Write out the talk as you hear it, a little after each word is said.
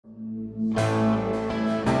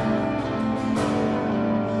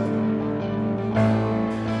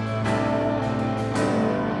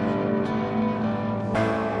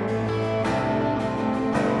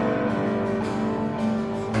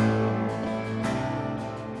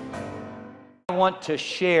I want to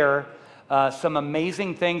share some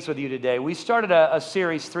amazing things with you today. We started a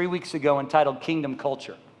series 3 weeks ago entitled Kingdom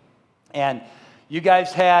Culture. And you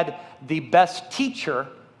guys had the best teacher,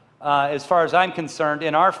 as far as I'm concerned,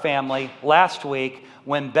 in our family last week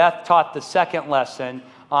when Beth taught the second lesson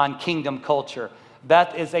on kingdom culture.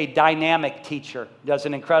 Beth is a dynamic teacher, does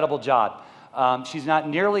an incredible job. She's not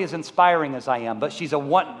nearly as inspiring as I am, but she's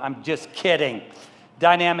I'm just kidding,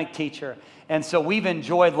 dynamic teacher. And so we've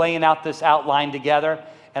enjoyed laying out this outline together,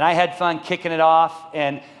 and I had fun kicking it off.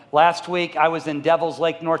 And last week I was in Devil's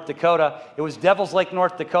Lake, North Dakota. It was Devil's Lake,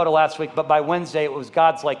 North Dakota last week, but by Wednesday it was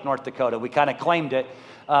God's Lake, North Dakota. We kind of claimed it.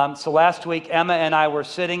 So last week, Emma and I were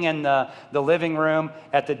sitting in the living room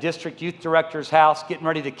at the district youth director's house, getting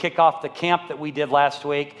ready to kick off the camp that we did last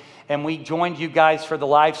week. And we joined you guys for the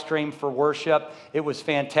live stream for worship. It was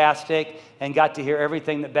fantastic and got to hear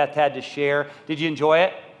everything that Beth had to share. Did you enjoy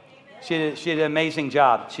it? She did an amazing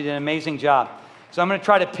job. She did an amazing job. So I'm going to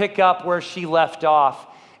try to pick up where she left off.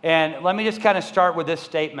 And let me just kind of start with this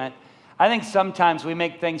statement. I think sometimes we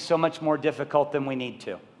make things so much more difficult than we need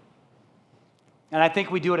to. And I think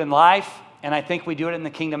we do it in life, and I think we do it in the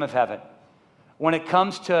kingdom of heaven. When it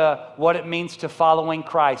comes to what it means to following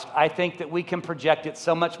Christ, I think that we can project it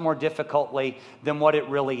so much more difficultly than what it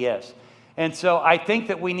really is. And so I think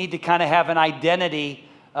that we need to kind of have an identity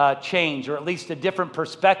change, or at least a different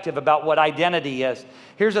perspective about what identity is.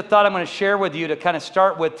 Here's a thought I'm going to share with you to kind of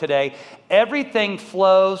start with today. Everything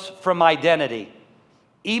flows from identity,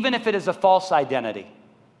 even if it is a false identity.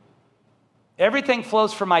 Everything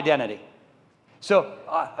flows from identity. So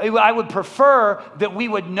I would prefer that we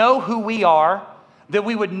would know who we are, that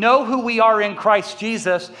we would know who we are in Christ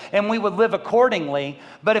Jesus, and we would live accordingly.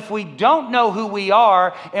 But if we don't know who we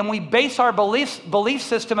are, and we base our belief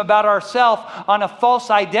system about ourselves on a false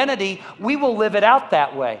identity, we will live it out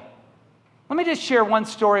that way. Let me just share one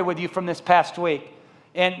story with you from this past week.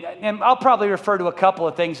 And I'll probably refer to a couple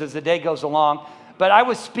of things as the day goes along. But I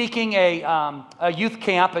was speaking a youth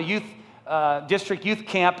camp, district youth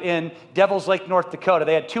camp in Devil's Lake, North Dakota.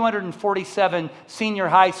 They had 247 senior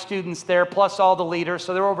high students there, plus all the leaders,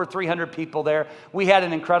 so there were over 300 people there. We had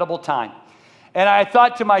an incredible time. And I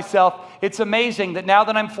thought to myself, it's amazing that now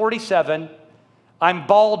that I'm 47, I'm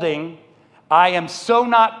balding, I am so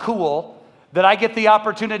not cool that I get the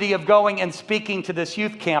opportunity of going and speaking to this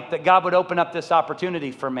youth camp, that God would open up this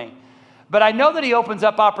opportunity for me. But I know that He opens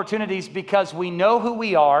up opportunities because we know who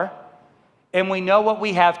we are, and we know what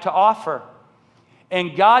we have to offer.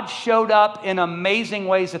 And God showed up in amazing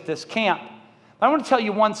ways at this camp. I want to tell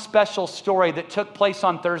you one special story that took place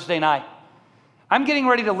on Thursday night. I'm getting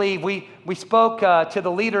ready to leave. We spoke to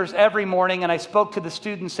the leaders every morning, and I spoke to the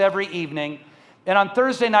students every evening. And on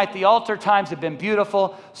Thursday night, the altar times have been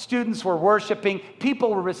beautiful. Students were worshiping.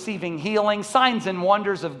 People were receiving healing. Signs and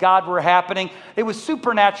wonders of God were happening. It was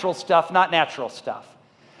supernatural stuff, not natural stuff.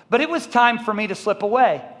 But it was time for me to slip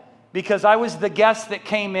away, because I was the guest that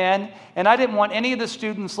came in, and I didn't want any of the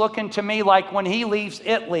students looking to me like when he leaves,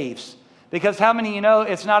 it leaves. Because how many of you know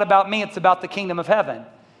it's not about me, it's about the kingdom of heaven?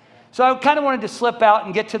 So I kind of wanted to slip out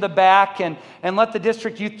and get to the back and let the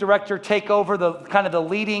district youth director take over the kind of the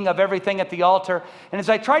leading of everything at the altar. And as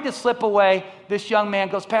I tried to slip away, this young man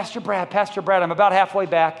goes, Pastor Brad, I'm about halfway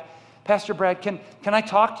back. Pastor Brad, can I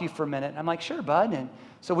talk to you for a minute? I'm like, sure, bud. And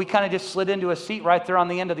so we kind of just slid into a seat right there on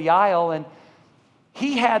the end of the aisle, and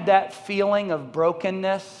he had that feeling of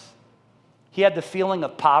brokenness. He had the feeling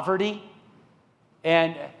of poverty.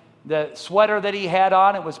 And the sweater that he had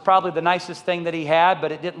on, it was probably the nicest thing that he had,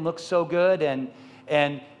 but it didn't look so good.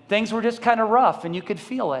 And things were just kind of rough, and you could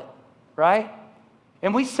feel it, right?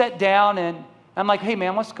 And we sat down, and I'm like, hey,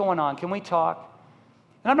 man, what's going on? Can we talk?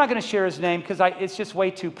 And I'm not going to share his name because it's just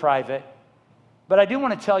way too private. But I do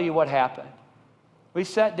want to tell you what happened. We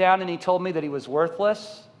sat down, and he told me that he was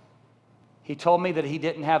worthless. He told me that he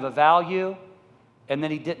didn't have a value and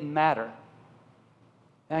that he didn't matter.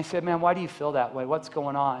 And I said, man, why do you feel that way? What's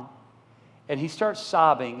going on? And he starts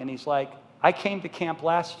sobbing, and he's like, I came to camp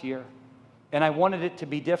last year, and I wanted it to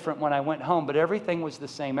be different when I went home, but everything was the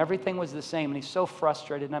same. Everything was the same, and he's so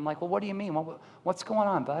frustrated. And I'm like, well, what do you mean? What's going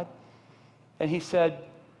on, bud? And he said,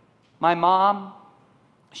 my mom,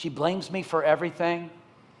 she blames me for everything.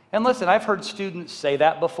 And listen, I've heard students say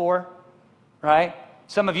that before, right?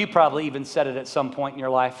 Some of you probably even said it at some point in your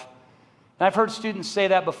life. And I've heard students say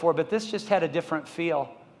that before, but this just had a different feel.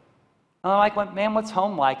 And I'm like, man, what's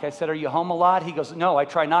home like? I said, are you home a lot? He goes, no, I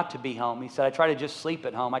try not to be home. He said, I try to just sleep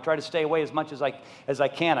at home. I try to stay away as much as I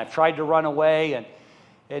can. I've tried to run away.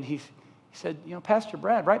 And He said, Pastor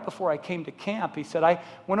Brad, right before I came to camp, he said, I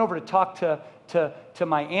went over to talk to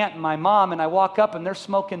my aunt and my mom, and I walk up and they're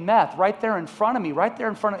smoking meth right there in front of me,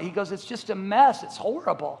 He goes, it's just a mess. It's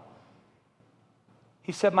horrible.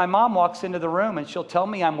 He said, my mom walks into the room and she'll tell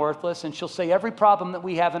me I'm worthless, and she'll say every problem that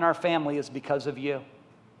we have in our family is because of you.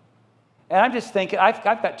 And I'm just thinking, I've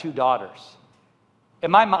got 2 daughters.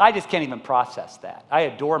 And I just can't even process that. I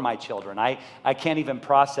adore my children. I can't even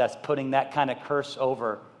process putting that kind of curse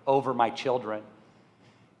over my children.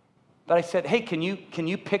 But I said, hey, can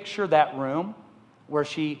you picture that room where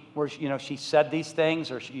she said these things,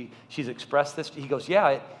 or she's expressed this? He goes,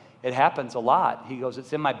 yeah, it happens a lot. He goes,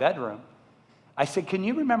 it's in my bedroom. I said, can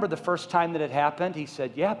you remember the first time that it happened? He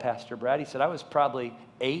said, yeah, Pastor Brad. He said, I was probably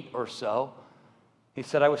 8 or so. He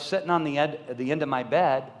said, I was sitting on the end of my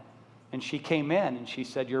bed, and she came in and she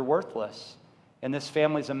said, you're worthless, and this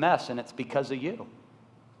family's a mess, and it's because of you.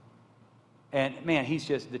 And man, he's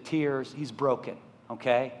just, the tears, he's broken,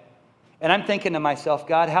 okay? And I'm thinking to myself,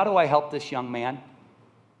 God, how do I help this young man?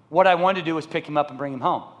 What I wanted to do was pick him up and bring him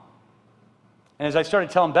home. And as I started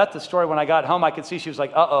telling Beth the story, when I got home, I could see she was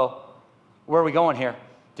like, uh-oh, where are we going here?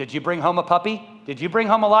 Did you bring home a puppy? Did you bring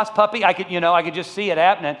home a lost puppy? I could just see it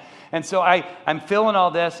happening. And so I'm feeling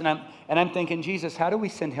all this, and I'm thinking, Jesus, how do we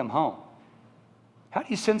send him home? How do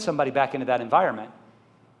you send somebody back into that environment?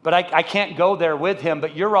 But I can't go there with him,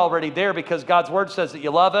 but you're already there, because God's word says that you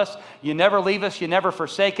love us, you never leave us, you never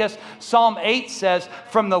forsake us. Psalm 8 says,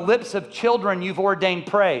 from the lips of children you've ordained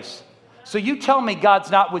praise. So you tell me God's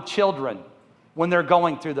not with children when they're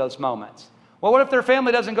going through those moments. Well, what if their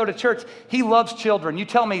family doesn't go to church? He loves children. You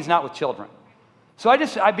tell me he's not with children. So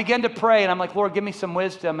I began to pray, and I'm like, Lord, give me some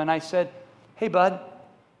wisdom. And I said, hey, bud,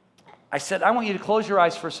 I want you to close your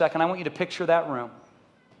eyes for a second. I want you to picture that room.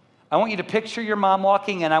 I want you to picture your mom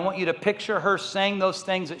walking in. I want you to picture her saying those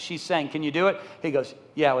things that she's saying. Can you do it? He goes,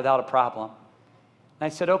 yeah, without a problem. And I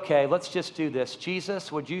said, okay, let's just do this.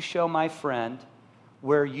 Jesus, would you show my friend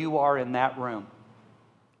where you are in that room,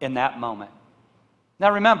 in that moment?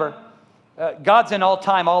 Now remember, God's in all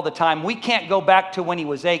time, all the time. We can't go back to when he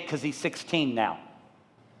was 8 because he's 16 now.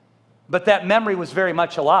 But that memory was very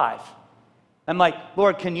much alive. I'm like,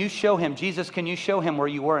 Lord, can you show him? Jesus, can you show him where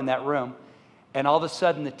you were in that room? And all of a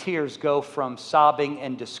sudden, the tears go from sobbing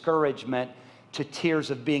and discouragement to tears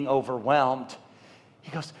of being overwhelmed.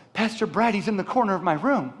 He goes, Pastor Brad, he's in the corner of my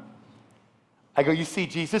room. I go, you see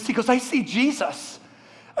Jesus? He goes, I see Jesus.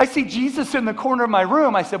 I see Jesus in the corner of my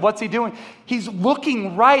room. I said, what's he doing? He's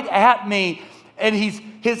looking right at me, and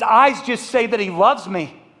his eyes just say that he loves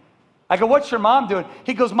me. I go, what's your mom doing?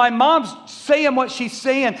 He goes, my mom's saying what she's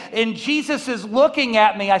saying, and Jesus is looking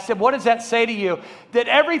at me. I said, what does that say to you? That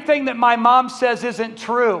everything that my mom says isn't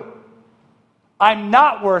true. I'm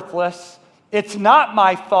not worthless. It's not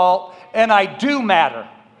my fault, and I do matter.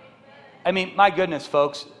 I mean, my goodness,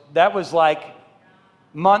 folks, that was like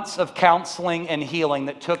months of counseling and healing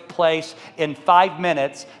that took place in 5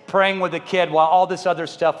 minutes, praying with a kid while all this other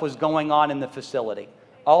stuff was going on in the facility.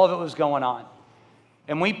 All of it was going on.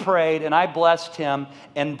 And we prayed, and I blessed him,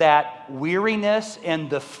 and that weariness and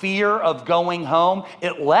the fear of going home,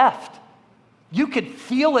 it left. You could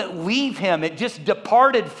feel it leave him. It just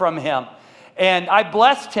departed from him. And I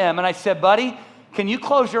blessed him, and I said, buddy, can you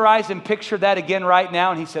close your eyes and picture that again right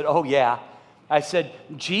now? And he said, oh, yeah. I said,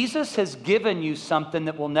 Jesus has given you something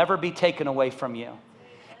that will never be taken away from you.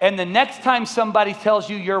 And the next time somebody tells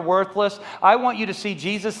you you're worthless, I want you to see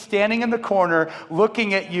Jesus standing in the corner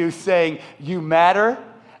looking at you saying, you matter,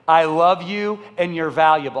 I love you, and you're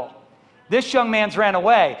valuable. This young man's ran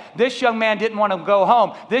away. This young man didn't want to go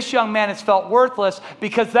home. This young man has felt worthless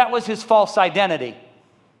because that was his false identity.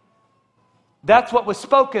 That's what was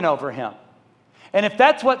spoken over him. And if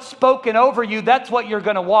that's what's spoken over you, that's what you're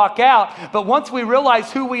going to walk out. But once we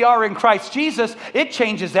realize who we are in Christ Jesus, it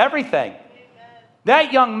changes everything.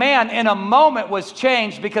 That young man in a moment was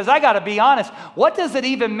changed, because I got to be honest, what does it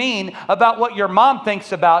even mean about what your mom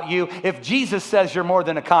thinks about you if Jesus says you're more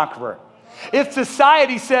than a conqueror? If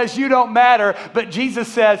society says you don't matter, but Jesus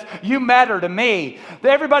says you matter to me.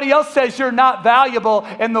 Everybody else says you're not valuable,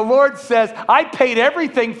 and the Lord says, I paid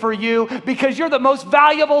everything for you because you're the most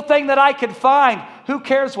valuable thing that I could find. Who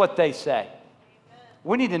cares what they say?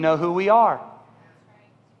 We need to know who we are.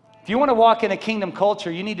 If you want to walk in a kingdom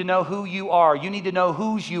culture, you need to know who you are. You need to know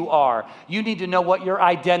whose you are. You need to know what your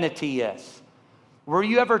identity is. Were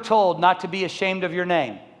you ever told not to be ashamed of your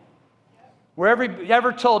name? Were you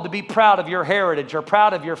ever told to be proud of your heritage or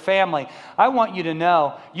proud of your family? I want you to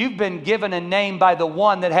know you've been given a name by the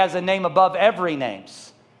one that has a name above every name.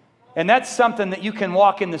 And that's something that you can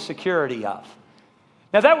walk in the security of.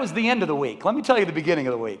 Now, that was the end of the week. Let me tell you the beginning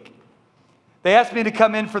of the week. They asked me to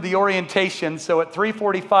come in for the orientation, so at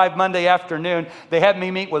 3:45 Monday afternoon, they had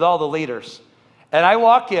me meet with all the leaders. And I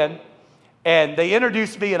walk in, and they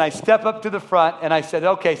introduced me, and I step up to the front, and I said,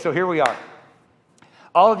 okay, so here we are.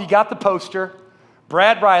 All of you got the poster.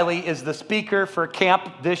 Brad Riley is the speaker for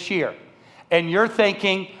camp this year. And you're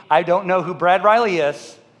thinking, I don't know who Brad Riley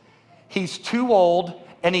is. He's too old,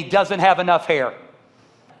 and he doesn't have enough hair.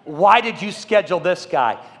 Why did you schedule this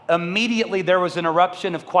guy? Immediately, there was an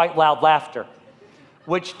eruption of quite loud laughter,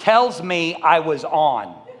 which tells me I was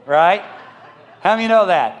on, right? How many know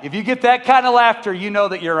that? If you get that kind of laughter, you know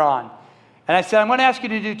that you're on. And I said, I'm going to ask you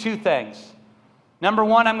to do two things. Number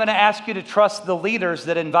one, I'm going to ask you to trust the leaders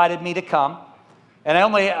that invited me to come. And I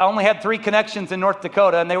only had 3 connections in North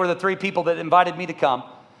Dakota, and they were the 3 people that invited me to come.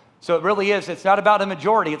 So it really is, it's not about a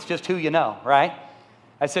majority, it's just who you know, right?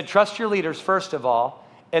 I said, trust your leaders, first of all.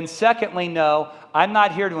 And secondly, no, I'm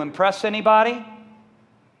not here to impress anybody.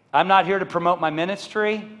 I'm not here to promote my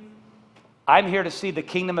ministry. I'm here to see the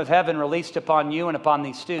kingdom of heaven released upon you and upon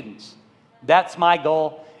these students. That's my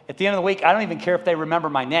goal. At the end of the week, I don't even care if they remember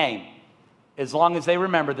my name, as long as they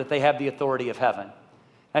remember that they have the authority of heaven.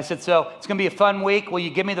 I said, so it's going to be a fun week. Will you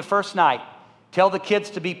give me the first night? Tell the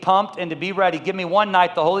kids to be pumped and to be ready. Give me one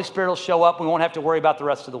night. The Holy Spirit will show up. We won't have to worry about the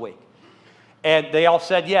rest of the week. And they all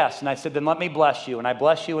said yes. And I said, then let me bless you. And I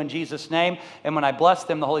bless you in Jesus' name. And when I blessed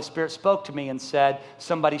them, the Holy Spirit spoke to me and said,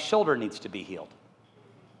 somebody's shoulder needs to be healed.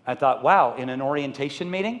 I thought, wow, in an orientation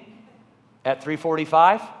meeting at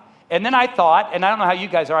 3:45? And then I thought, and I don't know how you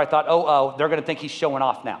guys are, I thought, they're going to think he's showing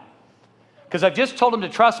off now. Because I've just told him to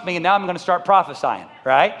trust me, and now I'm going to start prophesying,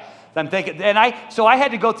 right? I'm thinking, so I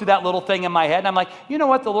had to go through that little thing in my head, and I'm like, you know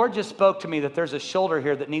what? The Lord just spoke to me that there's a shoulder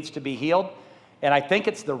here that needs to be healed, and I think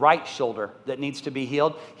it's the right shoulder that needs to be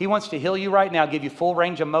healed. He wants to heal you right now, give you full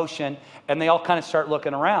range of motion, and they all kind of start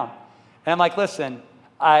looking around. And I'm like, listen,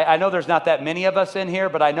 I know there's not that many of us in here,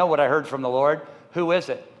 but I know what I heard from the Lord. Who is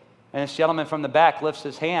it? And this gentleman from the back lifts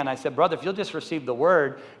his hand. I said, brother, if you'll just receive the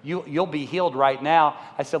word, you'll be healed right now.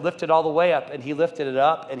 I said, lift it all the way up. And he lifted it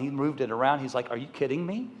up and he moved it around. He's like, are you kidding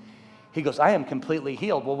me? He goes, I am completely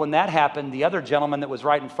healed. Well, when that happened, the other gentleman that was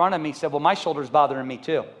right in front of me said, well, my shoulder's bothering me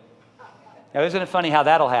too. Now, isn't it funny how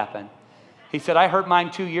that'll happen? He said, I hurt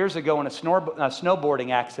mine 2 years ago in a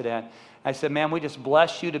snowboarding accident. I said, man, we just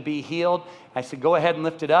bless you to be healed. I said, go ahead and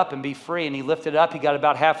lift it up and be free. And he lifted it up. He got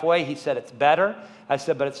about halfway. He said, it's better. I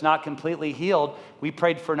said, but it's not completely healed. We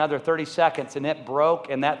prayed for another 30 seconds, and it broke,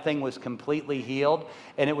 and that thing was completely healed.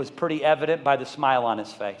 And it was pretty evident by the smile on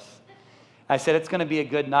his face. I said, it's going to be a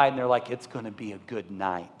good night. And they're like, it's going to be a good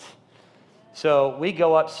night. So we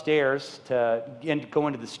go upstairs to go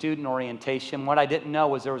into the student orientation. What I didn't know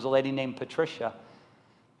was there was a lady named Patricia.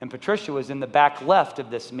 And Patricia was in the back left of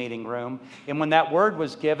this meeting room. And when that word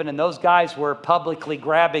was given and those guys were publicly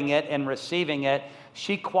grabbing it and receiving it,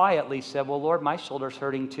 she quietly said, well, Lord, my shoulder's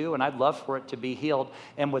hurting too, and I'd love for it to be healed.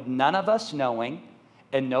 And with none of us knowing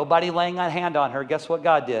and nobody laying a hand on her, guess what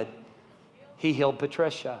God did? He healed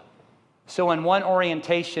Patricia. So in one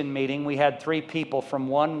orientation meeting, we had 3 people from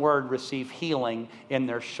one word receive healing in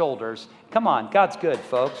their shoulders. Come on, God's good,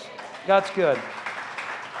 folks. God's good.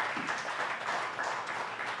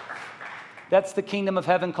 That's the kingdom of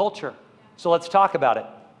heaven culture. So let's talk about it.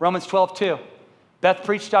 Romans 12:2. Beth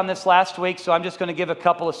preached on this last week, so I'm just going to give a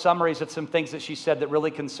couple of summaries of some things that she said that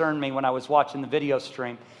really concerned me when I was watching the video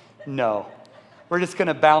stream. No. We're just going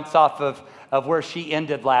to bounce off of where she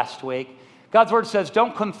ended last week. God's word says,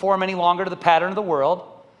 don't conform any longer to the pattern of the world,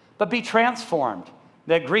 but be transformed.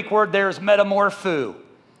 The Greek word there is metamorpho.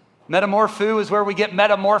 Metamorpho is where we get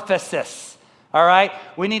metamorphosis. All right?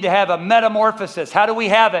 We need to have a metamorphosis. How do we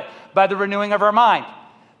have it? By the renewing of our mind.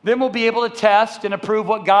 Then we'll be able to test and approve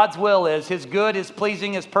what God's will is, his good, his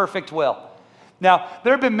pleasing, his perfect will. Now,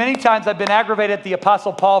 there have been many times I've been aggravated at the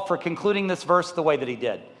Apostle Paul for concluding this verse the way that he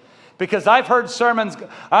did. Because I've heard sermons,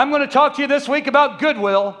 I'm going to talk to you this week about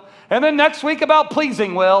goodwill, and then next week about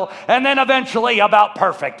pleasing will, and then eventually about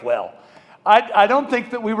perfect will. I don't think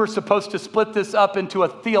that we were supposed to split this up into a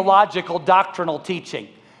theological, doctrinal teaching.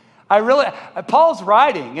 Paul's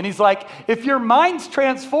writing, and he's like, if your mind's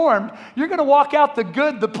transformed, you're going to walk out the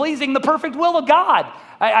good, the pleasing, the perfect will of God.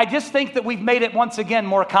 I just think that we've made it, once again,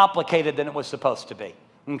 more complicated than it was supposed to be,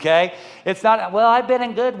 okay? It's not, well, I've been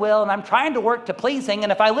in goodwill, and I'm trying to work to pleasing,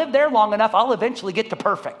 and if I live there long enough, I'll eventually get to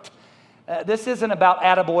perfect. This isn't about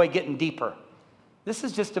attaboy getting deeper. This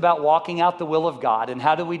is just about walking out the will of God, and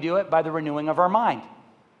how do we do it? By the renewing of our mind.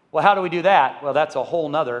 Well, how do we do that? Well, that's a whole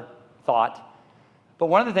nother thought. But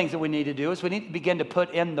one of the things that we need to do is we need to begin to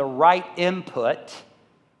put in the right input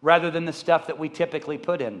rather than the stuff that we typically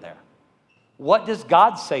put in there. What does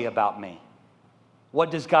God say about me?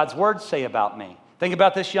 What does God's word say about me? Think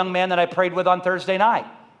about this young man that I prayed with on Thursday night.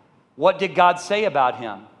 What did God say about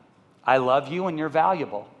him? I love you and you're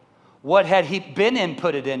valuable. What had he been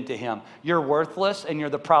inputted into him? You're worthless and you're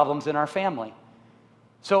the problems in our family.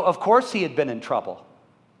 So of course he had been in trouble.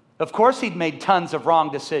 Of course he'd made tons of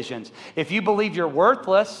wrong decisions. If you believe you're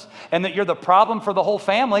worthless and that you're the problem for the whole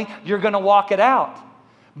family, you're going to walk it out.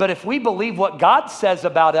 But if we believe what God says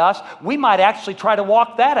about us, we might actually try to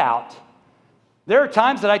walk that out. There are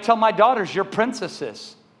times that I tell my daughters, you're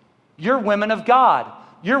princesses. You're women of God.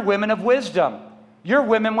 You're women of wisdom. You're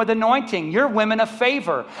women with anointing. You're women of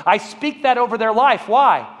favor. I speak that over their life.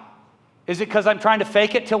 Why? Is it because I'm trying to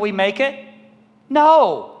fake it till we make it?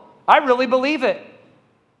 No, I really believe it.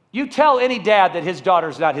 You tell any dad that his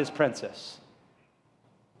daughter's not his princess.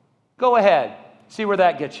 Go ahead. See where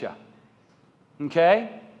that gets you.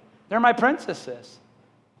 Okay? They're my princesses.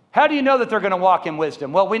 How do you know that they're going to walk in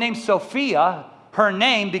wisdom? Well, we named Sophia her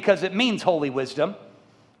name because it means holy wisdom.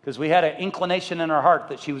 Because we had an inclination in our heart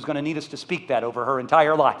that she was going to need us to speak that over her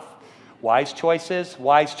entire life. Wise choices,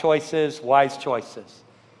 wise choices, wise choices.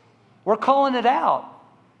 We're calling it out.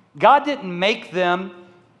 God didn't make them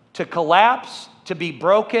to collapse, to be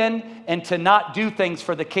broken, and to not do things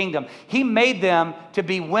for the kingdom. He made them to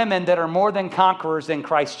be women that are more than conquerors in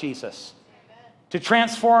Christ Jesus. Amen. To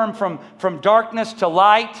transform from darkness to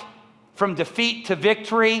light, from defeat to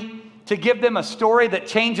victory, to give them a story that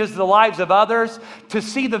changes the lives of others, to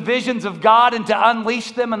see the visions of God and to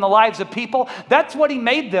unleash them in the lives of people. That's what he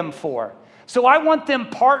made them for. So I want them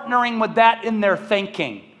partnering with that in their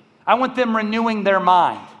thinking. I want them renewing their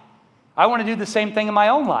mind. I want to do the same thing in my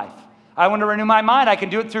own life. I want to renew my mind. I can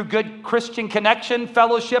do it through good Christian connection,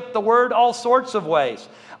 fellowship, the word, all sorts of ways.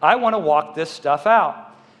 I want to walk this stuff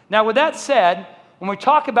out. Now, with that said, when we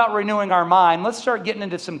talk about renewing our mind, let's start getting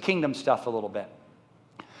into some kingdom stuff a little bit.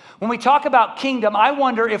 When we talk about kingdom, I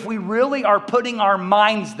wonder if we really are putting our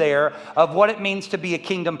minds there of what it means to be a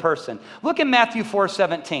kingdom person. Look at Matthew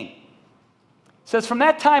 4:17. It says, from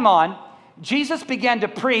that time on, Jesus began to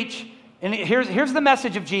preach, and here's the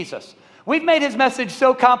message of Jesus. We've made his message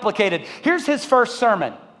so complicated. Here's his first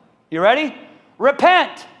sermon. You ready?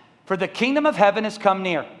 Repent, for the kingdom of heaven has come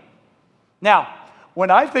near. Now,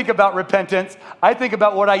 when I think about repentance, I think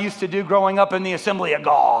about what I used to do growing up in the Assembly of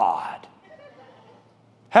God.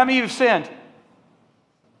 How many of you have sinned?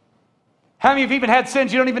 How many of you have even had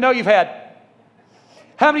sins you don't even know you've had?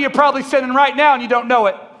 How many of you are probably sinning right now and you don't know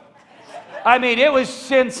it? I mean, it was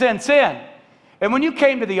sin, sin, sin. And when you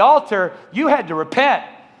came to the altar, you had to repent.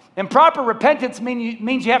 And proper repentance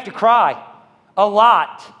means you have to cry a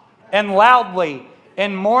lot and loudly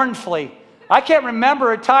and mournfully. I can't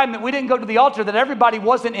remember a time that we didn't go to the altar that everybody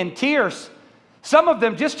wasn't in tears. Some of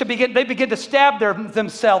them they begin to stab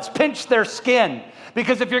themselves, pinch their skin.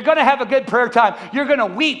 Because if you're going to have a good prayer time, you're going to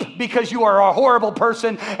weep because you are a horrible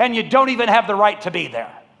person and you don't even have the right to be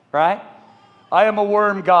there, right? I am a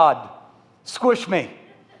worm, God. Squish me.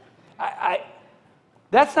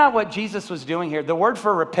 That's not what Jesus was doing here. The word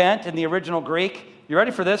for repent in the original Greek, you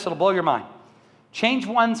ready for this? It'll blow your mind. Change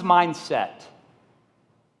one's mindset.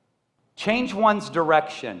 Change one's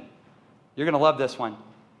direction. You're going to love this one.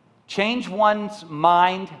 Change one's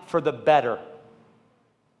mind for the better.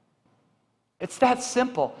 It's that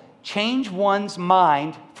simple. Change one's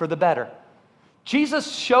mind for the better.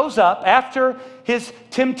 Jesus shows up after his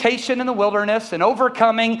temptation in the wilderness and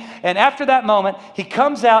overcoming, and after that moment, he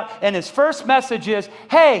comes out and his first message is,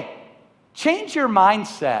 hey, change your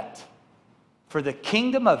mindset, for the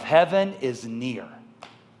kingdom of heaven is near.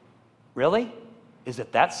 Really? Is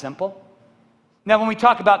it that simple? Now, when we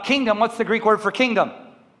talk about kingdom, what's the Greek word for kingdom?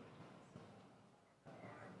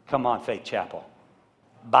 Come on, Faith Chapel.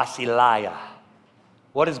 Basileia.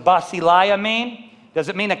 What does Basileia mean? Does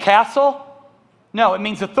it mean a castle? No, it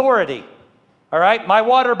means authority. All right? My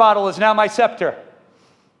water bottle is now my scepter.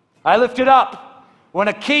 I lift it up. When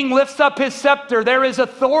a king lifts up his scepter, there is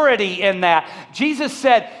authority in that. Jesus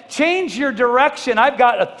said, change your direction. I've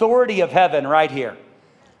got authority of heaven right here.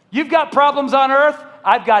 You've got problems on earth.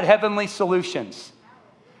 I've got heavenly solutions.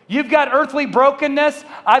 You've got earthly brokenness.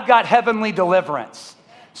 I've got heavenly deliverance.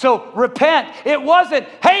 So repent. It wasn't,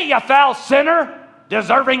 hey, you foul sinner,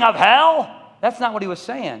 deserving of hell. That's not what he was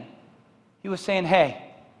saying. He was saying, hey,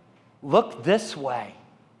 look this way,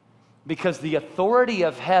 because the authority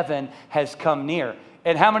of heaven has come near.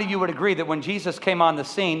 And how many of you would agree that when Jesus came on the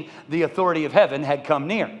scene, the authority of heaven had come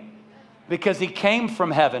near? Because he came from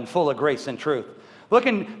heaven full of grace and truth. Look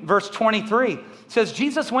in verse 23. It says,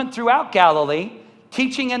 Jesus went throughout Galilee,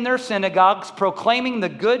 teaching in their synagogues, proclaiming the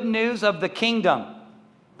good news of the kingdom.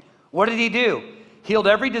 What did he do? Healed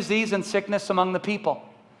every disease and sickness among the people.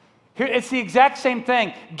 Here, it's the exact same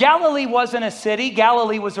thing. Galilee wasn't a city,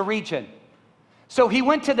 Galilee was a region. So he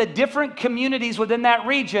went to the different communities within that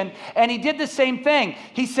region, and he did the same thing.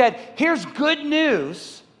 He said, here's good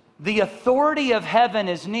news. The authority of heaven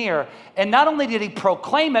is near. And not only did he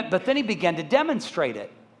proclaim it, but then he began to demonstrate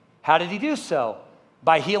it. How did he do so?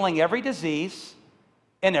 By healing every disease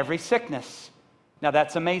and every sickness. Now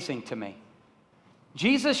that's amazing to me.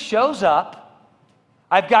 Jesus shows up.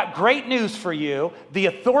 I've got great news for you. The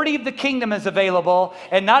authority of the kingdom is available.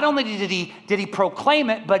 And not only did he proclaim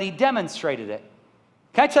it, but he demonstrated it.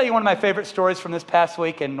 Can I tell you one of my favorite stories from this past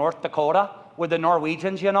week in North Dakota with the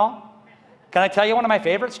Norwegians, you know? Can I tell you one of my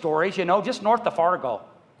favorite stories, you know, just north of Fargo,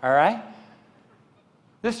 all right?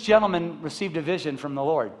 This gentleman received a vision from the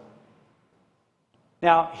Lord.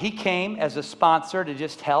 Now, he came as a sponsor to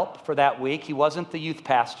just help for that week. He wasn't the youth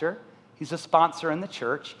pastor. He's a sponsor in the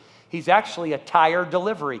church. He's actually a tire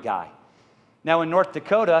delivery guy. Now, in North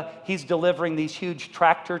Dakota, he's delivering these huge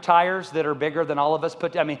tractor tires that are bigger than all of us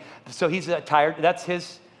put. So he's a tire. That's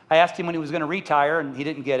his. I asked him when he was going to retire, and he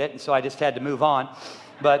didn't get it, and so I just had to move on.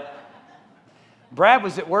 But Brad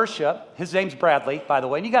was at worship. His name's Bradley, by the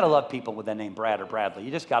way. And you got to love people with the name Brad or Bradley.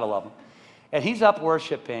 You just got to love them. And he's up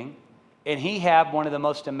worshiping, and he had one of the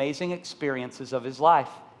most amazing experiences of his life.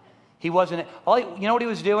 He wasn't. You know what he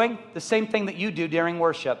was doing? The same thing that you do during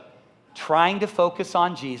worship, trying to focus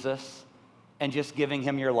on Jesus and just giving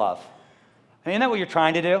him your love. Isn't that what you're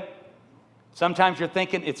trying to do? Sometimes you're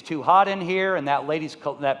thinking, it's too hot in here, and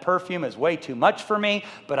that perfume is way too much for me,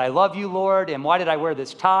 but I love you, Lord, and why did I wear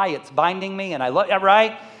this tie? It's binding me, and I love,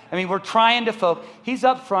 right? We're trying to focus. He's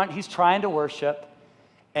up front, he's trying to worship,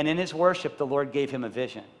 and in his worship, the Lord gave him a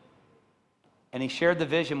vision. And he shared the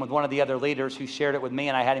vision with one of the other leaders who shared it with me,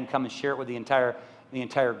 and I had him come and share it with the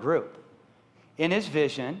entire group. In his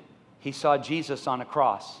vision, he saw Jesus on a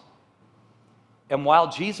cross. And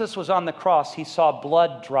while Jesus was on the cross, he saw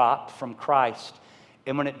blood drop from Christ.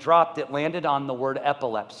 And when it dropped, it landed on the word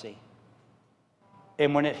epilepsy.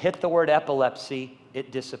 And when it hit the word epilepsy,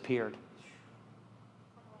 it disappeared.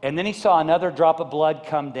 And then he saw another drop of blood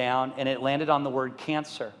come down, and it landed on the word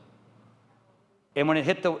cancer. And when it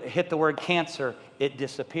hit the word cancer, it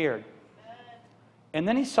disappeared. And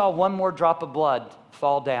then he saw one more drop of blood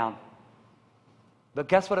fall down. But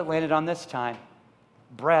guess what it landed on this time?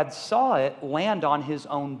 Brad saw it land on his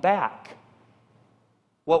own back.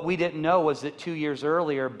 What we didn't know was that 2 years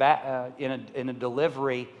earlier, in a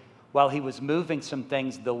delivery, while he was moving some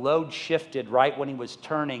things, the load shifted right when he was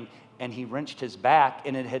turning, and he wrenched his back,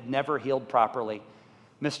 and it had never healed properly.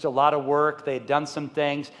 Missed a lot of work. They had done some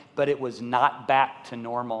things, but it was not back to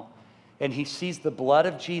normal. And he sees the blood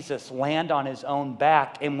of Jesus land on his own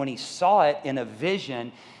back, and when he saw it in a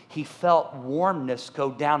vision, he felt warmness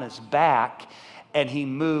go down his back, and he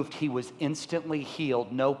moved. He was instantly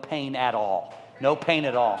healed. No pain at all. No pain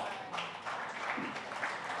at all.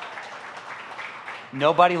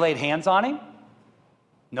 Nobody laid hands on him.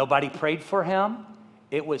 Nobody prayed for him.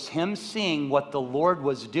 It was him seeing what the Lord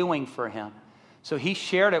was doing for him. So he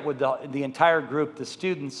shared it with the entire group. The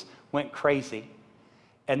students went crazy.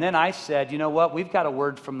 And then I said, you know what? We've got a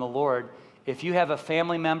word from the Lord. If you have a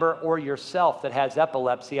family member or yourself that has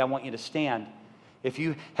epilepsy, I want you to stand. If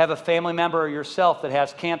you have a family member or yourself that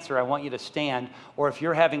has cancer, I want you to stand. Or if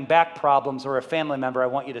you're having back problems or a family member, I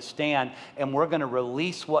want you to stand. And we're going to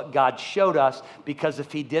release what God showed us, because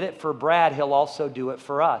if he did it for Brad, he'll also do it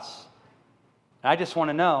for us. And I just want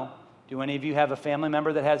to know, do any of you have a family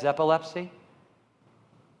member that has epilepsy?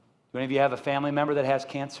 Do any of you have a family member that has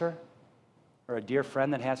cancer? Or a dear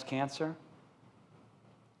friend that has cancer?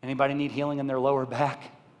 Anybody need healing in their lower back?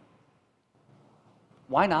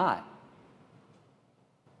 Why not?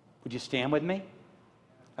 Would you stand with me?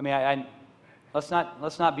 Let's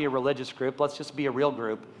not be a religious group. Let's just be a real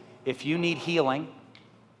group. If you need healing,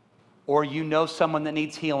 or you know someone that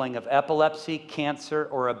needs healing of epilepsy, cancer,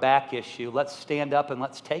 or a back issue, let's stand up and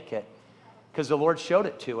let's take it. Because the Lord showed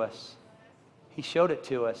it to us. He showed it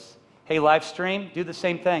to us. Hey, live stream, do the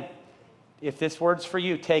same thing. If this word's for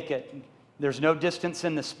you, take it. There's no distance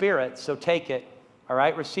in the Spirit, so take it. All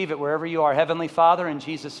right? Receive it wherever you are. Heavenly Father, in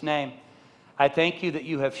Jesus' name, I thank you that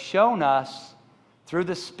you have shown us through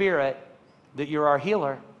the Spirit that you're our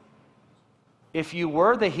healer. If you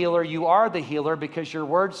were the healer, you are the healer, because your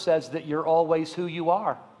word says that you're always who you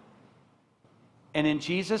are. And in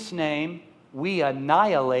Jesus' name, we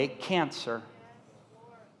annihilate cancer.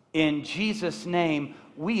 In Jesus' name,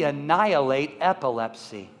 we annihilate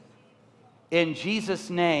epilepsy. In Jesus'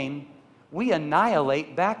 name, we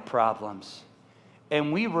annihilate back problems.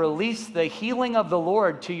 And we release the healing of the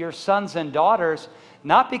Lord to your sons and daughters,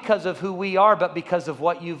 not because of who we are, but because of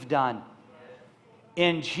what you've done.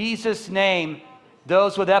 In Jesus' name,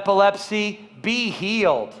 those with epilepsy, be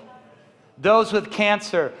healed. Those with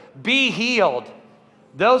cancer, be healed.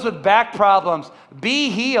 Those with back problems, be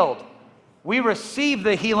healed. We receive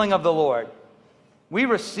the healing of the Lord. We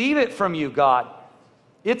receive it from you, God.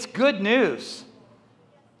 It's good news.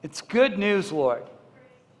 It's good news, Lord.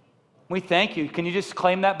 We thank you. Can you just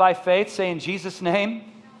claim that by faith? Say, in Jesus' name,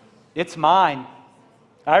 it's mine.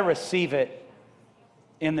 I receive it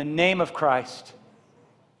in the name of Christ.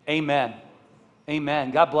 Amen.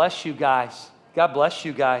 Amen. God bless you guys. God bless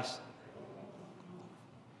you guys.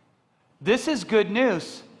 This is good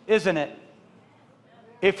news, isn't it?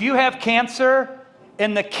 If you have cancer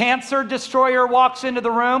and the cancer destroyer walks into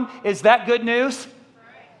the room, is that good news?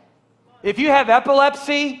 If you have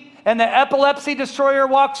epilepsy and the epilepsy destroyer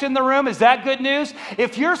walks in the room, is that good news?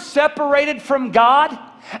 If you're separated from God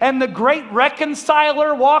and the great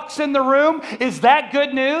reconciler walks in the room, is that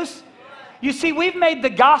good news? You see, we've made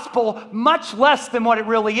the gospel much less than what it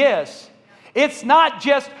really is. It's not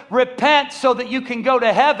just repent so that you can go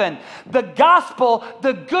to heaven. The gospel,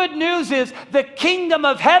 the good news is the kingdom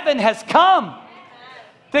of heaven has come.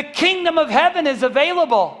 The kingdom of heaven is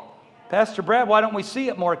available. Pastor Brad, why don't we see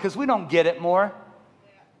it more? Because we don't get it more.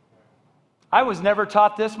 I was never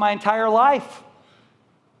taught this my entire life.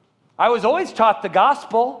 I was always taught the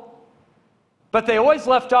gospel, but they always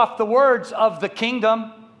left off the words of the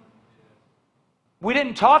kingdom. We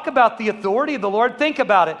didn't talk about the authority of the Lord. Think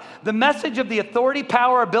about it. The message of the authority,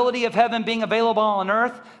 power, ability of heaven being available on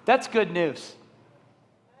earth, that's good news.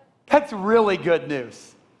 That's really good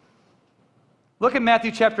news. Look at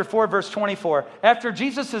Matthew chapter 4, verse 24. After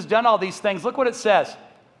Jesus has done all these things, look what it says.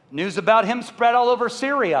 News about him spread all over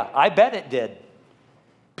Syria. I bet it did.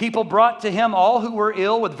 People brought to him all who were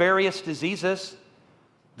ill with various diseases,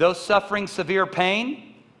 those suffering severe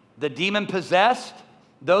pain, the demon-possessed,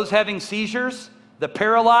 those having seizures, the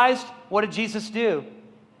paralyzed. What did Jesus do?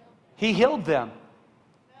 He healed them.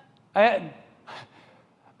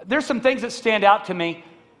 There's some things that stand out to me,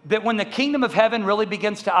 that when the kingdom of heaven really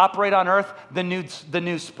begins to operate on earth, the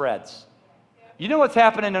news spreads. You know what's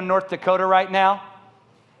happening in North Dakota right now?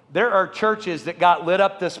 There are churches that got lit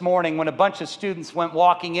up this morning when a bunch of students went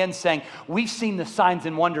walking in saying, we've seen the signs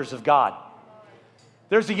and wonders of God.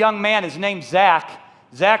 There's a young man, his name's Zach.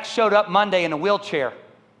 Zach showed up Monday in a wheelchair.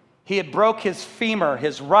 He had broke his femur,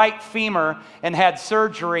 his right femur, and had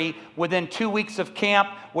surgery within 2 weeks of camp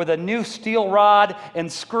with a new steel rod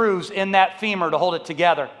and screws in that femur to hold it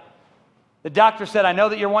together. The doctor said, I know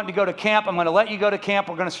that you're wanting to go to camp. I'm going to let you go to camp.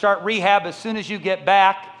 We're going to start rehab as soon as you get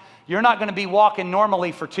back. You're not going to be walking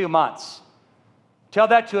normally for 2 months. Tell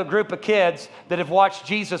that to a group of kids that have watched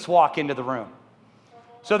Jesus walk into the room.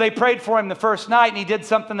 So they prayed for him the first night, and he did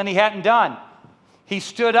something that he hadn't done. He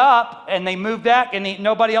stood up, and they moved back, and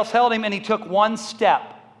nobody else held him, and he took one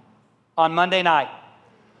step on Monday night.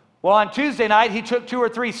 Well, on Tuesday night, he took 2 or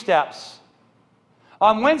 3 steps.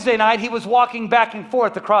 On Wednesday night, he was walking back and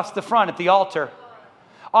forth across the front at the altar.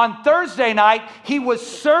 On Thursday night, he was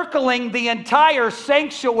circling the entire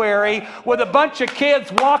sanctuary with a bunch of kids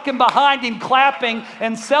walking behind him, clapping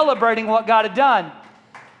and celebrating what God had done.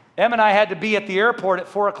 Em and I had to be at the airport at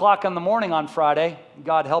 4 o'clock in the morning on Friday.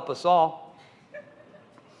 God help us all.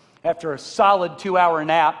 After a solid 2-hour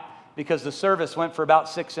nap, because the service went for about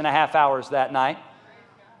 6.5 hours that night.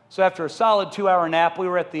 So after a solid 2-hour nap, we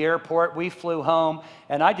were at the airport, we flew home,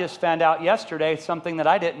 and I just found out yesterday something that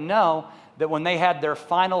I didn't know, that when they had their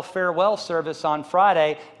final farewell service on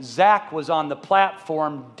Friday, Zach was on the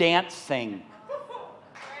platform dancing.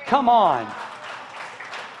 Come on.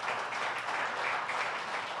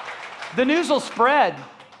 The news will spread.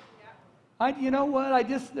 You know what?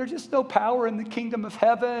 There's just no power in the kingdom of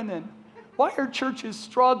heaven, and why are churches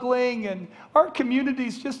struggling, and our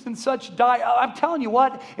community's just in such I'm telling you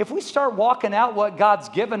what, if we start walking out what God's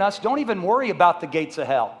given us, don't even worry about the gates of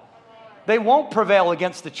hell. They won't prevail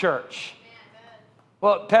against the church.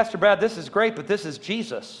 Well, Pastor Brad, this is great, but this is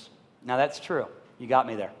Jesus. Now that's true. You got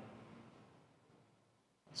me there.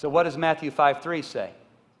 So what does Matthew 5:3 say?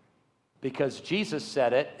 Because Jesus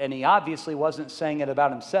said it, and he obviously wasn't saying it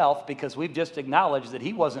about himself, because we've just acknowledged that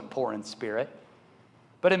he wasn't poor in spirit.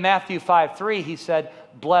 But in Matthew 5:3, he said,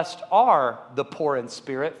 blessed are the poor in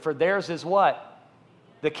spirit, for theirs is what?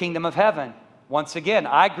 The kingdom of heaven. Once again,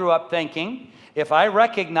 I grew up thinking, if I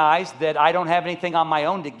recognize that I don't have anything on my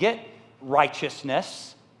own to get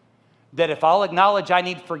righteousness, that if I'll acknowledge I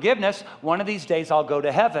need forgiveness, one of these days I'll go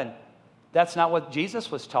to heaven. That's not what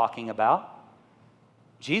Jesus was talking about.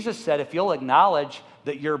 Jesus said, if you'll acknowledge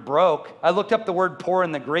that you're broke. I looked up the word poor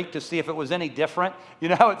in the Greek to see if it was any different. You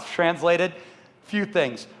know how it's translated? Few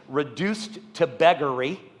things. Reduced to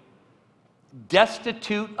beggary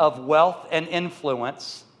destitute of wealth and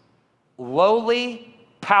influence, lowly,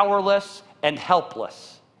 powerless, and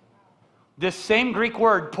helpless. This same Greek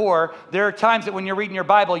word, poor, there are times that when you're reading your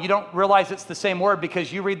Bible, you don't realize it's the same word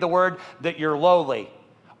because you read the word that you're lowly,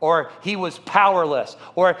 or he was powerless,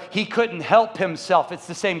 or he couldn't help himself. It's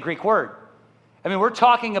the same Greek word. I mean, we're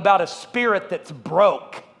talking about a spirit that's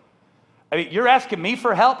broke. I mean, you're asking me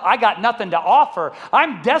for help? I got nothing to offer.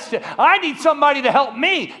 I'm destitute. I need somebody to help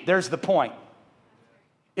me. There's the point.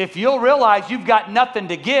 If you'll realize you've got nothing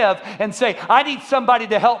to give and say, I need somebody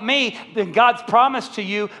to help me, then God's promise to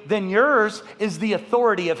you, then yours is the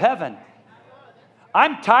authority of heaven.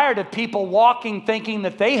 I'm tired of people walking thinking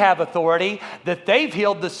that they have authority, that they've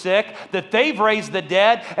healed the sick, that they've raised the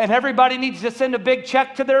dead, and everybody needs to send a big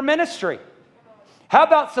check to their ministry. How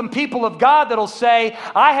about some people of God that'll say,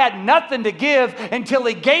 I had nothing to give until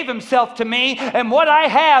he gave himself to me, and what I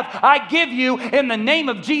have, I give you in the name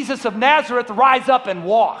of Jesus of Nazareth, rise up and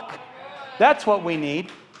walk. That's what we need.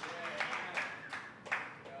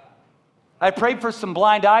 I prayed for some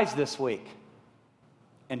blind eyes this week.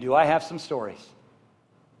 And do I have some stories?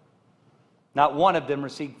 Not one of them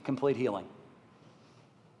received complete healing.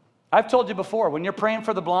 I've told you before, when you're praying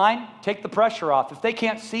for the blind, take the pressure off. If they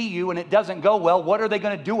can't see you and it doesn't go well, what are they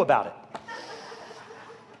going to do about it?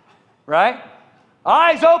 Right?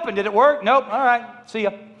 Eyes open. Did it work? Nope. All right. See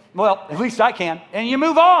ya. Well, at least I can. And you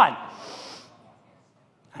move on.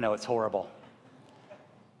 I know it's horrible.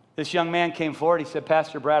 This young man came forward. He said,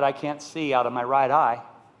 Pastor Brad, I can't see out of my right eye.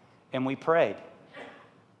 And we prayed.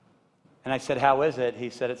 And I said, how is it? He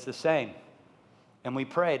said, it's the same. And we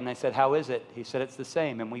prayed, and I said, how is it? He said, it's the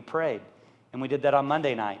same, and we prayed. And we did that on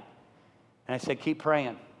Monday night. And I said, keep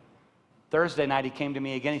praying. Thursday night, he came to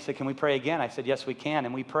me again. He said, can we pray again? I said, yes, we can.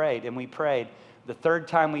 And we prayed, and we prayed. The third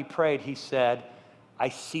time we prayed, he said, I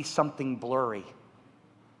see something blurry.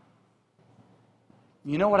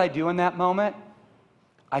 You know what I do in that moment?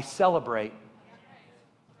 I celebrate.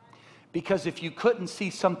 Because if you couldn't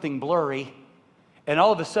see something blurry, and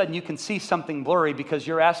all of a sudden you can see something blurry because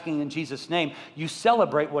you're asking in Jesus' name, you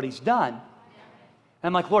celebrate what he's done. And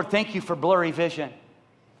I'm like, Lord, thank you for blurry vision.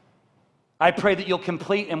 I pray that you'll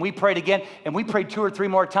complete, and we prayed again, and we prayed 2 or 3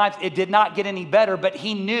 more times. It did not get any better, but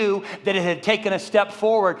he knew that it had taken a step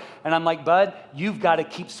forward. And I'm like, bud, you've got to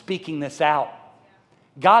keep speaking this out.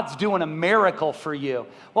 God's doing a miracle for you.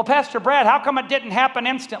 Well, Pastor Brad, how come it didn't happen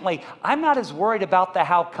instantly? I'm not as worried about the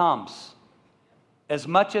how comes as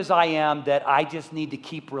much as I am that I just need to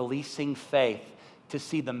keep releasing faith to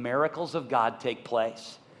see the miracles of God take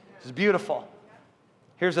place. It's beautiful.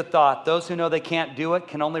 Here's a thought. Those who know they can't do it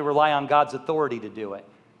can only rely on God's authority to do it.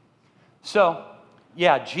 So,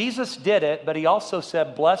 yeah, Jesus did it, but he also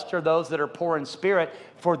said, blessed are those that are poor in spirit,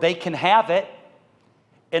 for they can have it.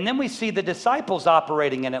 And then we see the disciples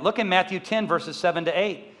operating in it. Look in Matthew 10, verses 7 to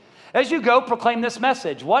 8. As you go, proclaim this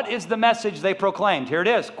message. What is the message they proclaimed? Here it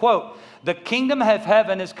is, quote, the kingdom of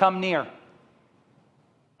heaven has come near.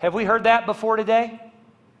 Have we heard that before today?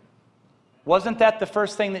 Wasn't that the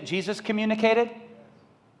first thing that Jesus communicated?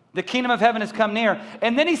 The kingdom of heaven has come near.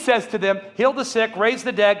 And then he says to them, heal the sick, raise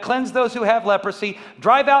the dead, cleanse those who have leprosy,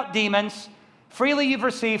 drive out demons. Freely you've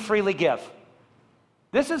received, freely give.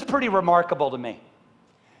 This is pretty remarkable to me.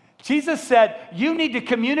 Jesus said, you need to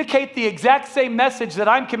communicate the exact same message that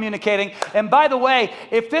I'm communicating. And by the way,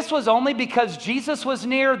 if this was only because Jesus was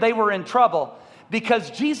near, they were in trouble.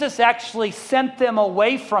 Because Jesus actually sent them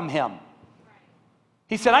away from him.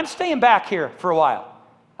 He said, I'm staying back here for a while.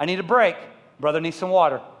 I need a break. Brother needs some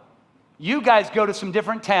water. You guys go to some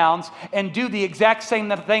different towns and do the exact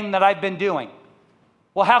same thing that I've been doing.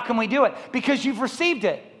 Well, how can we do it? Because you've received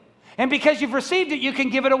it. And because you've received it, you can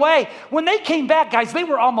give it away. When they came back, guys, they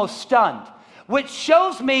were almost stunned, which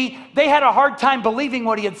shows me they had a hard time believing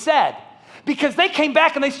what he had said. Because they came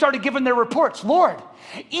back and they started giving their reports. Lord,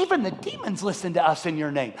 even the demons listened to us in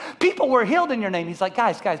your name. People were healed in your name. He's like,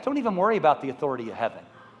 guys, don't even worry about the authority of heaven.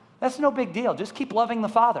 That's no big deal. Just keep loving the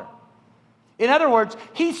Father. In other words,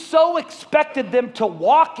 he so expected them to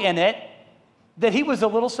walk in it that he was a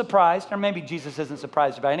little surprised, or maybe Jesus isn't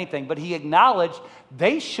surprised about anything, but he acknowledged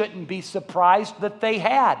they shouldn't be surprised that they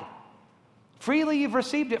had. Freely you've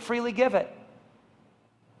received it, freely give it.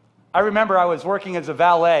 I remember I was working as a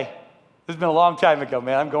valet. This has been a long time ago,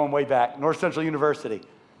 man. I'm going way back. North Central University,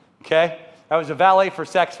 okay? I was a valet for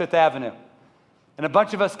Saks Fifth Avenue. And a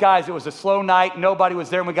bunch of us guys, it was a slow night, nobody was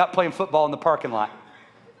there, and we got playing football in the parking lot.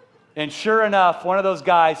 And sure enough, one of those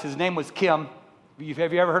guys, his name was Kim.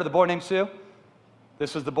 Have you ever heard of the boy named Sue?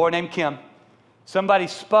 This was the boy named Kim. Somebody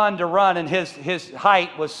spun to run, and his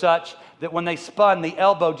height was such that when they spun, the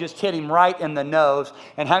elbow just hit him right in the nose.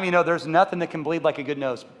 And how many know there's nothing that can bleed like a good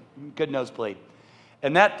nose good nosebleed.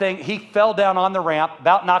 And that thing, he fell down on the ramp,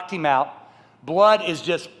 about knocked him out. Blood is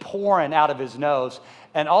just pouring out of his nose.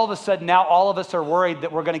 And all of a sudden, now all of us are worried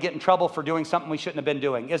that we're going to get in trouble for doing something we shouldn't have been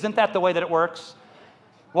doing. Isn't that the way that it works?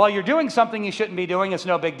 While you're doing something you shouldn't be doing, it's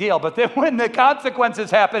no big deal. But then when the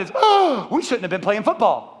consequences happen, it's, oh, we shouldn't have been playing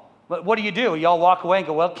football. But what do? You all walk away and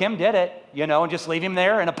go, well, Kim did it, and just leave him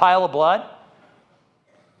there in a pile of blood.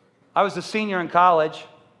 I was a senior in college.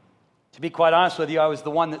 To be quite honest with you, I was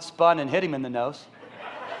the one that spun and hit him in the nose.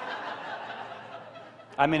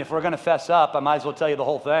 I mean, if we're going to fess up, I might as well tell you the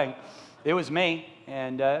whole thing. It was me,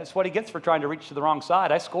 and it's what he gets for trying to reach to the wrong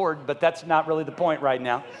side. I scored, but that's not really the point right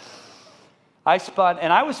now. I spun,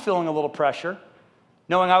 and I was feeling a little pressure,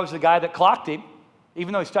 knowing I was the guy that clocked him.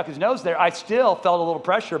 Even though he stuck his nose there, I still felt a little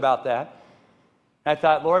pressure about that. And I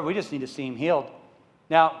thought, Lord, we just need to see him healed.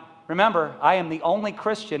 Now, remember, I am the only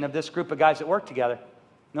Christian of this group of guys that work together.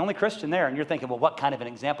 The only Christian there. And you're thinking, well, what kind of an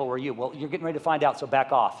example were you? Well, you're getting ready to find out, so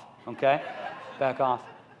back off, okay? Back off.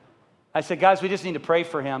 I said, guys, we just need to pray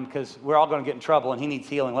for him because we're all going to get in trouble and he needs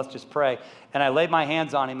healing. Let's just pray. And I laid my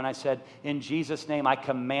hands on him and I said, in Jesus' name, I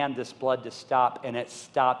command this blood to stop. And it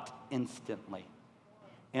stopped instantly.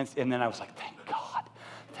 And then I was like, thank God,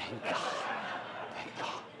 thank God, thank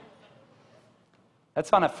God.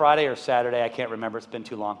 That's on a Friday or Saturday. I can't remember. It's been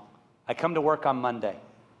too long. I come to work on Monday.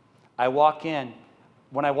 I walk in.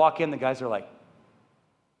 When I walk in, the guys are like,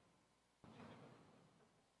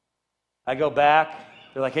 I go back.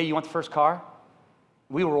 They're like, hey, you want the first car?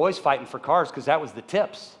 We were always fighting for cars because that was the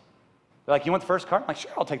tips. They're like, you want the first car? I'm like,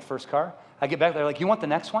 sure, I'll take the first car. I get back, they're like, you want the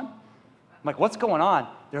next one? I'm like, what's going on?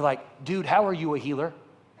 They're like, dude, how are you a healer?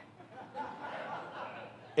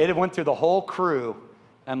 It went through the whole crew.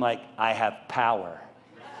 I'm like, I have power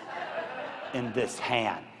in this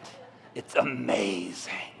hand. It's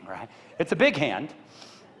amazing, right? It's a big hand,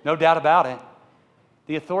 no doubt about it.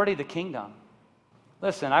 The authority of the kingdom.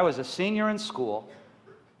 Listen, I was a senior in school,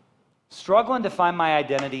 struggling to find my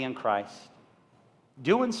identity in Christ,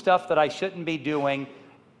 doing stuff that I shouldn't be doing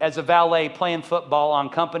as a valet, playing football on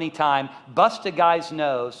company time, bust a guy's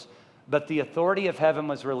nose, but the authority of heaven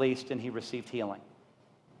was released and he received healing.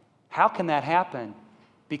 How can that happen?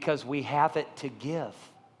 Because we have it to give.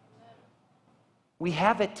 We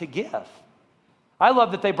have it to give. I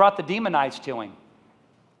love that they brought the demonized to him.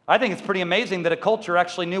 I think it's pretty amazing that a culture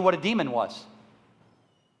actually knew what a demon was.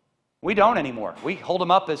 We don't anymore. We hold them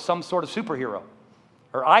up as some sort of superhero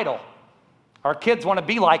or idol. Our kids want to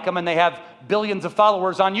be like them and they have billions of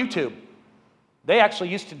followers on YouTube. They actually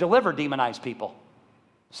used to deliver demonized people,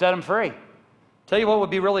 set them free. Tell you what would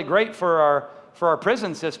be really great for our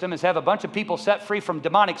prison system is have a bunch of people set free from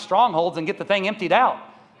demonic strongholds and get the thing emptied out.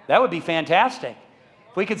 That would be fantastic.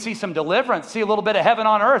 If we could see some deliverance, see a little bit of heaven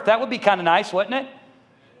on earth, that would be kind of nice, wouldn't it?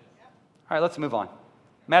 All right, let's move on.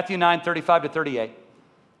 Matthew 9:35-38.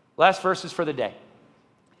 Last verses for the day.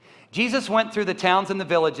 Jesus went through the towns and the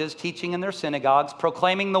villages, teaching in their synagogues,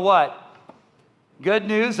 proclaiming the what? Good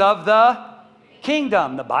news of the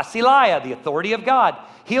kingdom, the basileia, the authority of God,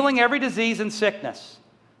 healing every disease and sickness.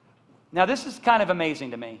 Now, this is kind of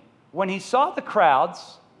amazing to me. When he saw the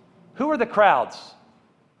crowds, who are the crowds?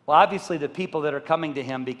 Well, obviously the people that are coming to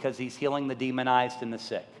him because he's healing the demonized and the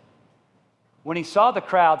sick. When he saw the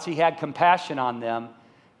crowds, he had compassion on them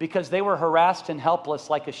because they were harassed and helpless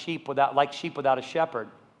like sheep without a shepherd.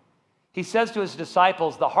 He says to his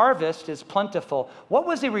disciples, the harvest is plentiful. What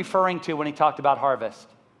was he referring to when he talked about harvest?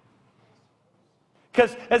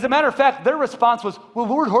 Because as a matter of fact, their response was, well,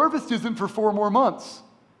 Lord, harvest isn't for 4 more months.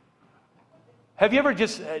 Have you ever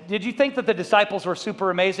did you think that the disciples were super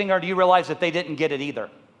amazing, or do you realize that they didn't get it either?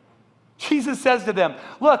 Jesus says to them,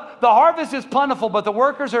 look, the harvest is plentiful, but the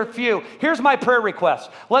workers are few. Here's my prayer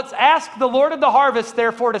request. Let's ask the Lord of the harvest,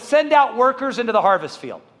 therefore, to send out workers into the harvest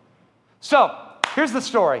field. So, here's the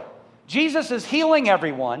story. Jesus is healing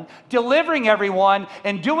everyone, delivering everyone,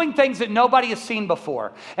 and doing things that nobody has seen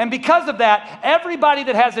before. And because of that, everybody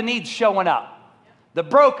that has a need is showing up. The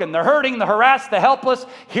broken, the hurting, the harassed, the helpless,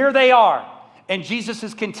 here they are. And Jesus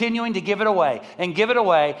is continuing to give it away and give it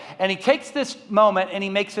away. And he takes this moment and he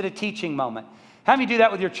makes it a teaching moment. How many do that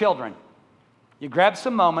with your children? You grab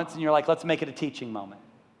some moments and you're like, let's make it a teaching moment.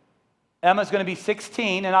 Emma's going to be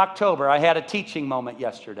 16 in October. I had a teaching moment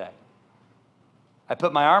yesterday. I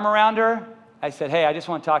put my arm around her. I said, hey, I just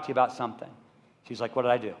want to talk to you about something. She's like, what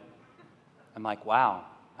did I do? I'm like, wow,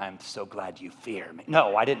 I'm so glad you fear me.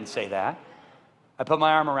 No, I didn't say that. I put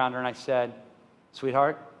my arm around her and I said,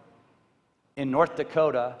 sweetheart, in North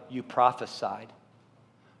Dakota, you prophesied.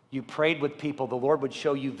 You prayed with people. The Lord would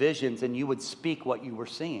show you visions and you would speak what you were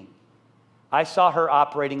seeing. I saw her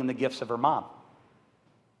operating in the gifts of her mom.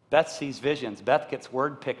 Beth sees visions. Beth gets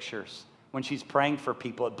word pictures when she's praying for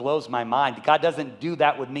people. It blows my mind. God doesn't do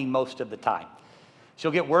that with me most of the time.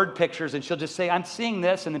 She'll get word pictures and she'll just say, I'm seeing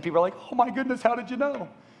this. And then people are like, oh my goodness, how did you know?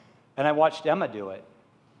 And I watched Emma do it.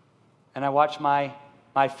 And I watched my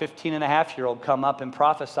 15-and-a-half-year-old come up and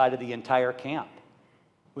prophesy to the entire camp.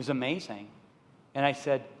 It was amazing. And I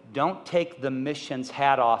said, don't take the missions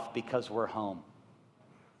hat off because we're home.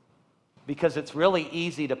 Because it's really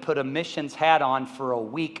easy to put a missions hat on for a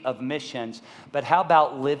week of missions, but how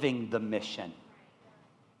about living the mission?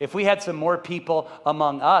 If we had some more people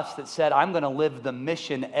among us that said, I'm going to live the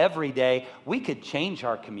mission every day, we could change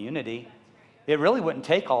our community. It really wouldn't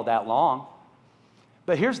take all that long.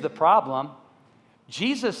 But here's the problem.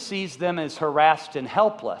 Jesus sees them as harassed and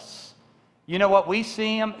helpless. You know what we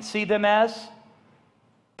see them as?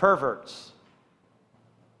 Perverts.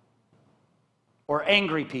 Or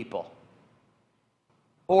angry people.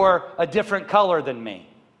 Or a different color than me.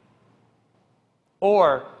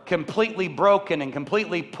 Or completely broken and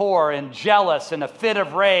completely poor and jealous and a fit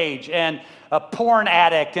of rage and a porn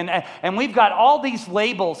addict. And we've got all these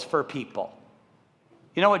labels for people.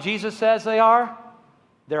 You know what Jesus says they are?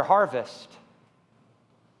 They're harvest.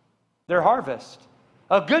 They're harvest.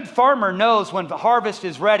 A good farmer knows when the harvest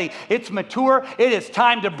is ready, it's mature, it is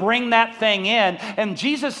time to bring that thing in. And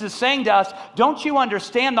Jesus is saying to us, don't you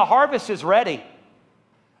understand the harvest is ready?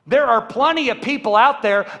 There are plenty of people out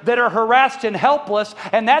there that are harassed and helpless,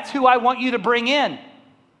 and that's who I want you to bring in.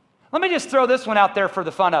 Let me just throw this one out there for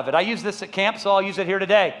the fun of it. I use this at camp, so I'll use it here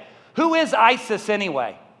today. Who is ISIS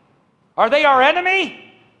anyway? Are they our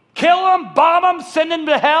enemy? Kill them, bomb them, send them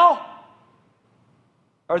to hell?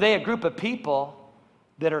 Are they a group of people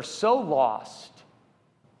that are so lost,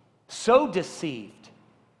 so deceived,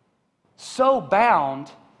 so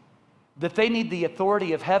bound that they need the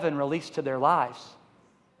authority of heaven released to their lives?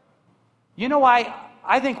 You know why?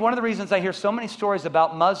 I think one of the reasons I hear so many stories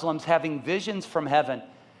about Muslims having visions from heaven,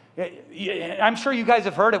 I'm sure you guys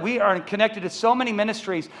have heard it. We are connected to so many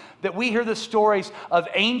ministries that we hear the stories of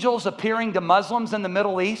angels appearing to Muslims in the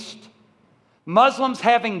Middle East, Muslims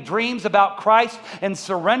having dreams about Christ and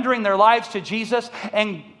surrendering their lives to Jesus,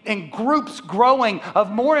 and groups growing of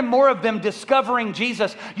more and more of them discovering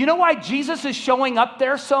Jesus. You know why Jesus is showing up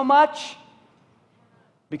there so much?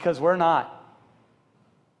 Because we're not.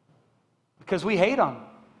 Because we hate them.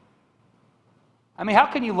 I mean, how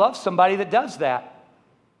can you love somebody that does that?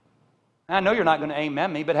 I know you're not going to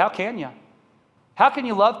amen me, but how can you? How can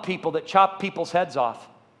you love people that chop people's heads off?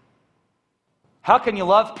 How can you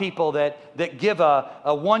love people that give a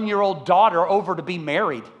 1-year-old daughter over to be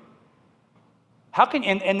married? How can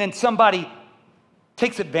and then somebody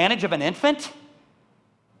takes advantage of an infant?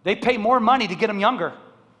 They pay more money to get them younger.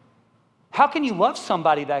 How can you love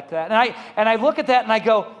somebody like that? And I look at that and I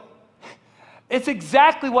go, it's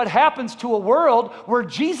exactly what happens to a world where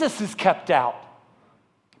Jesus is kept out.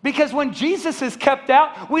 Because when Jesus is kept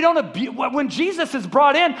out, when Jesus is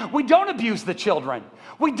brought in, we don't abuse the children.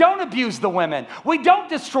 We don't abuse the women. We don't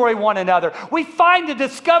destroy one another. We find the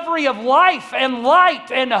discovery of life and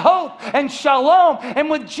light and hope and shalom. And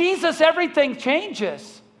with Jesus, everything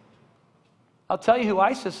changes. I'll tell you who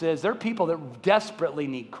ISIS is. They're people that desperately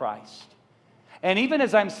need Christ. And even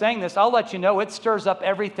as I'm saying this, I'll let you know it stirs up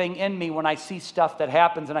everything in me when I see stuff that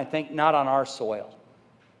happens and I think, not on our soil.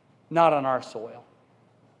 Not on our soil.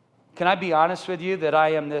 Can I be honest with you that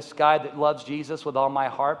I am this guy that loves Jesus with all my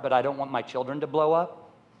heart, but I don't want my children to blow up?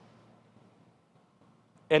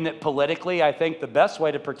 And that politically, I think the best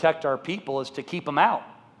way to protect our people is to keep them out.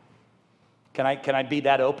 Can I be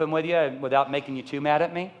that open with you without making you too mad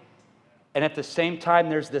at me? And at the same time,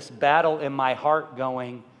 there's this battle in my heart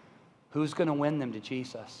going, who's going to win them to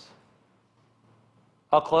Jesus?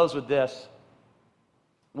 I'll close with this.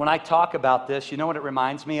 When I talk about this, you know what it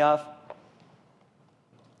reminds me of?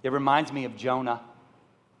 It reminds me of Jonah.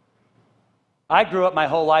 I grew up my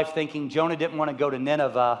whole life thinking Jonah didn't want to go to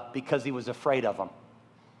Nineveh because he was afraid of them.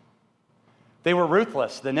 They were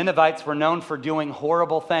ruthless. The Ninevites were known for doing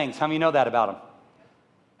horrible things. How many know that about them?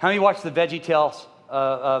 How many watched the VeggieTales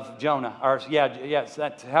of Jonah? Or how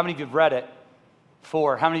many of you have read it?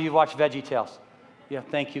 4. How many of you watch VeggieTales? Yeah,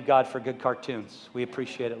 thank you, God, for good cartoons. We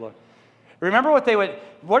appreciate it, Lord. Remember what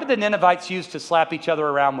did the Ninevites use to slap each other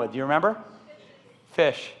around with? Do you remember?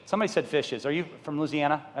 Fish. Somebody said fishes. Are you from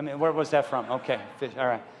Louisiana? I mean, where was that from? Okay, fish. All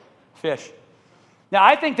right, fish. Now,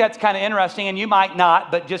 I think that's kind of interesting, and you might not,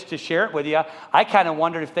 but just to share it with you, I kind of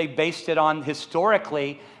wondered if they based it on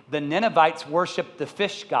historically, the Ninevites worshiped the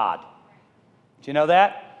fish god. Do you know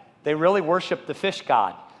that? They really worshiped the fish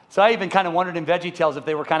god. So I even kind of wondered in VeggieTales if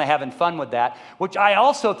they were kind of having fun with that, which I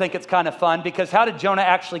also think it's kind of fun because how did Jonah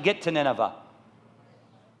actually get to Nineveh?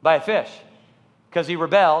 by a fish because he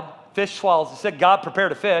rebelled. Fish swallows. It said God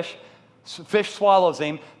prepared a fish. Fish swallows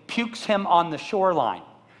him, pukes him on the shoreline.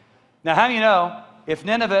 Now, how do you know if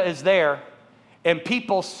Nineveh is there and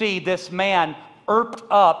people see this man erped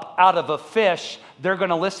up out of a fish, they're going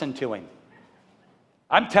to listen to him?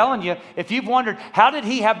 I'm telling you, if you've wondered, how did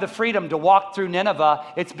he have the freedom to walk through Nineveh?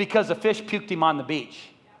 It's because a fish puked him on the beach.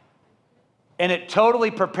 And it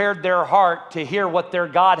totally prepared their heart to hear what their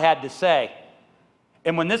God had to say.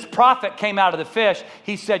 And when this prophet came out of the fish,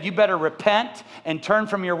 he said, you better repent and turn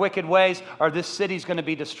from your wicked ways or this city's going to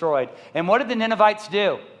be destroyed. And what did the Ninevites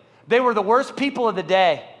do? They were the worst people of the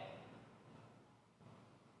day.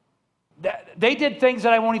 They did things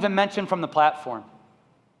that I won't even mention from the platform.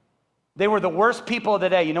 They were the worst people of the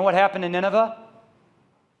day. You know what happened in Nineveh?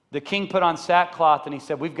 The king put on sackcloth and he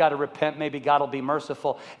said, we've got to repent. Maybe God will be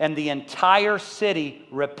merciful. And the entire city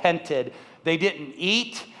repented. They didn't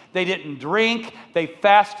eat. They didn't drink. They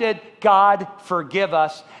fasted. God, forgive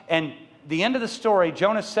us. And the end of the story,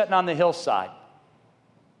 Jonah's sitting on the hillside.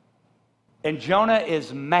 And Jonah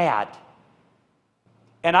is mad.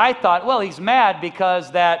 And I thought, well, he's mad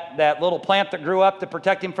because that little plant that grew up to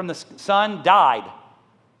protect him from the sun died.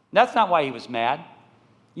 That's not why he was mad.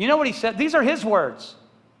 You know what he said? These are his words.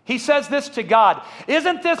 He says this to God.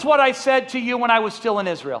 Isn't this what I said to you when I was still in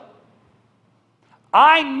Israel?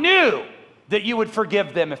 I knew that you would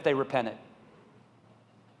forgive them if they repented.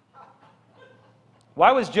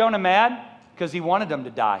 Why was Jonah mad? Because he wanted them to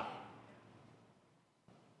die.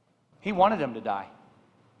 He wanted them to die.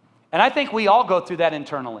 And I think we all go through that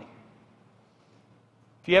internally.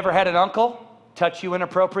 If you ever had an uncle touch you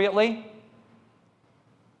inappropriately,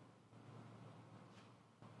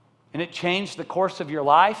 and it changed the course of your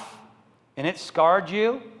life, and it scarred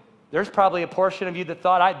you, there's probably a portion of you that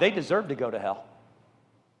thought, they deserve to go to hell.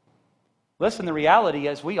 Listen, the reality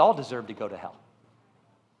is we all deserve to go to hell.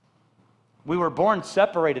 We were born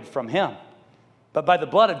separated from Him. But by the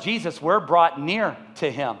blood of Jesus, we're brought near to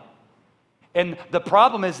Him. And the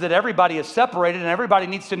problem is that everybody is separated and everybody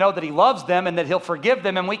needs to know that He loves them and that He'll forgive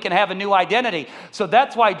them and we can have a new identity. So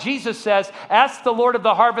that's why Jesus says, ask the Lord of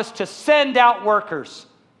the harvest to send out workers.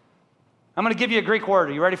 I'm going to give you a Greek word.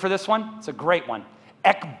 Are you ready for this one? It's a great one.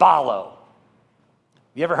 Ekbalo.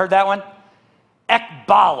 You ever heard that one?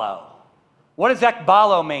 Ekbalo. What does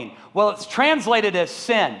ekbalo mean? Well, it's translated as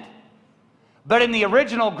send. But in the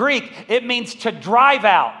original Greek, it means to drive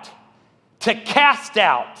out, to cast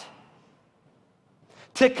out,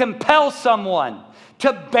 to compel someone,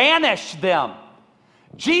 to banish them.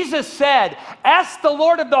 Jesus said, ask the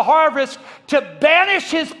Lord of the harvest to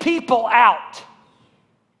banish His people out.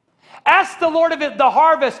 Ask the Lord of the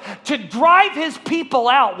harvest to drive His people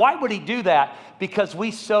out. Why would He do that? Because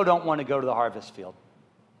we so don't want to go to the harvest field.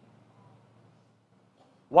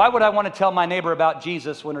 Why would I want to tell my neighbor about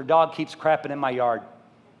Jesus when her dog keeps crapping in my yard?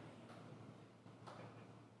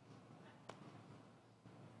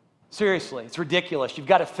 Seriously, it's ridiculous. You've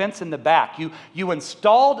got a fence in the back. You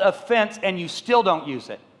installed a fence and you still don't use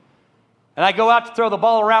it. And I go out to throw the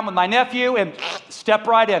ball around with my nephew and step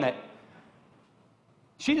right in it.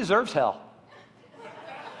 She deserves hell.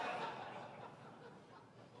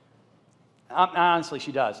 Honestly,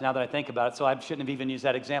 she does, now that I think about it, so I shouldn't have even used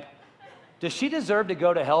that example. Does she deserve to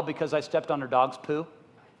go to hell because I stepped on her dog's poo?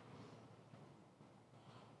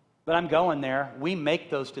 But I'm going there. We make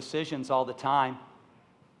those decisions all the time.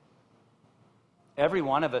 Every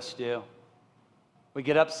one of us do. We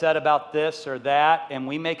get upset about this or that, and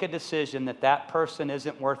we make a decision that that person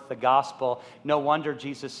isn't worth the gospel. No wonder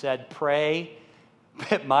Jesus said, pray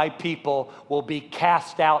that my people will be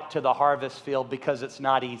cast out to the harvest field, because it's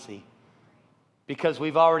not easy. Because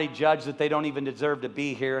we've already judged that they don't even deserve to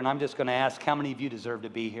be here, and I'm just going to ask, how many of you deserve to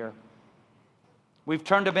be here? We've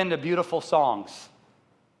turned them into beautiful songs.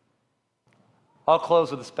 I'll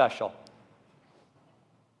close with a special.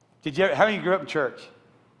 How many of you grew up in church?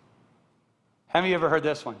 How many of you ever heard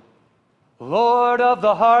this one? Lord of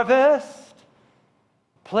the harvest,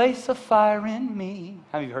 place a fire in me.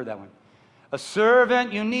 How many of you heard that one? A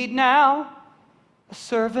servant you need now, a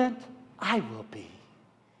servant I will be.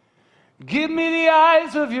 Give me the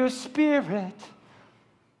eyes of your Spirit,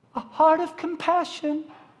 a heart of compassion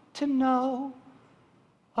to know.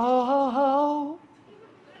 Oh,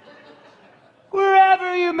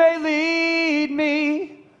 wherever you may lead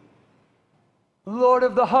me, Lord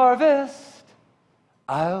of the harvest,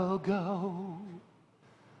 I'll go.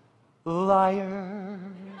 Liar.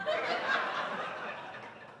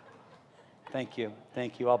 Thank you.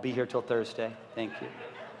 Thank you. I'll be here till Thursday. Thank you.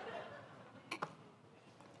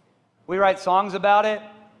 We write songs about it.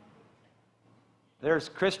 There's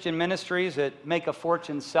Christian ministries that make a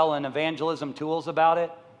fortune selling evangelism tools about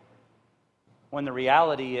it. when the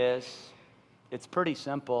reality is, it's pretty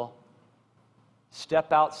simple.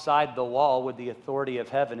 Step outside the wall with the authority of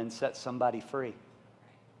heaven and set somebody free.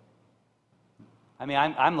 I mean,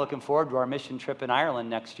 I'm looking forward to our mission trip in Ireland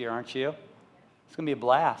next year, aren't you? It's going to be a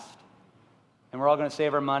blast. And we're all going to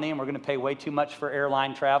save our money, and we're going to pay way too much for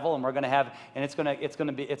airline travel, and we're going to have, and it's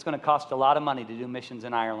going to cost a lot of money to do missions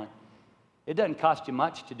in Ireland. It doesn't cost you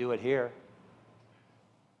much to do it here.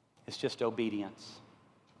 It's just obedience.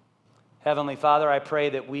 Heavenly Father, I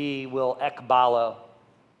pray that we will ekbalo,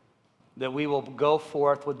 that we will go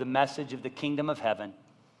forth with the message of the kingdom of heaven.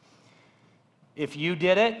 If you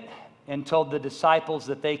did it and told the disciples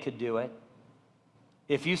that they could do it,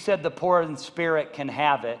 if you said the poor in spirit can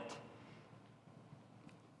have it,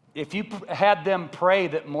 if you had them pray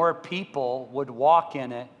that more people would walk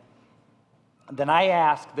in it, then I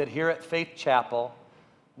ask that here at Faith Chapel,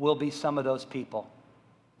 we'll be some of those people.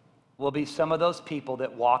 We'll be some of those people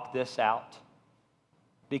that walk this out,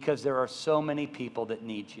 because there are so many people that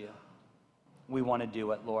need you. We want to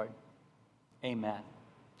do it, Lord. Amen.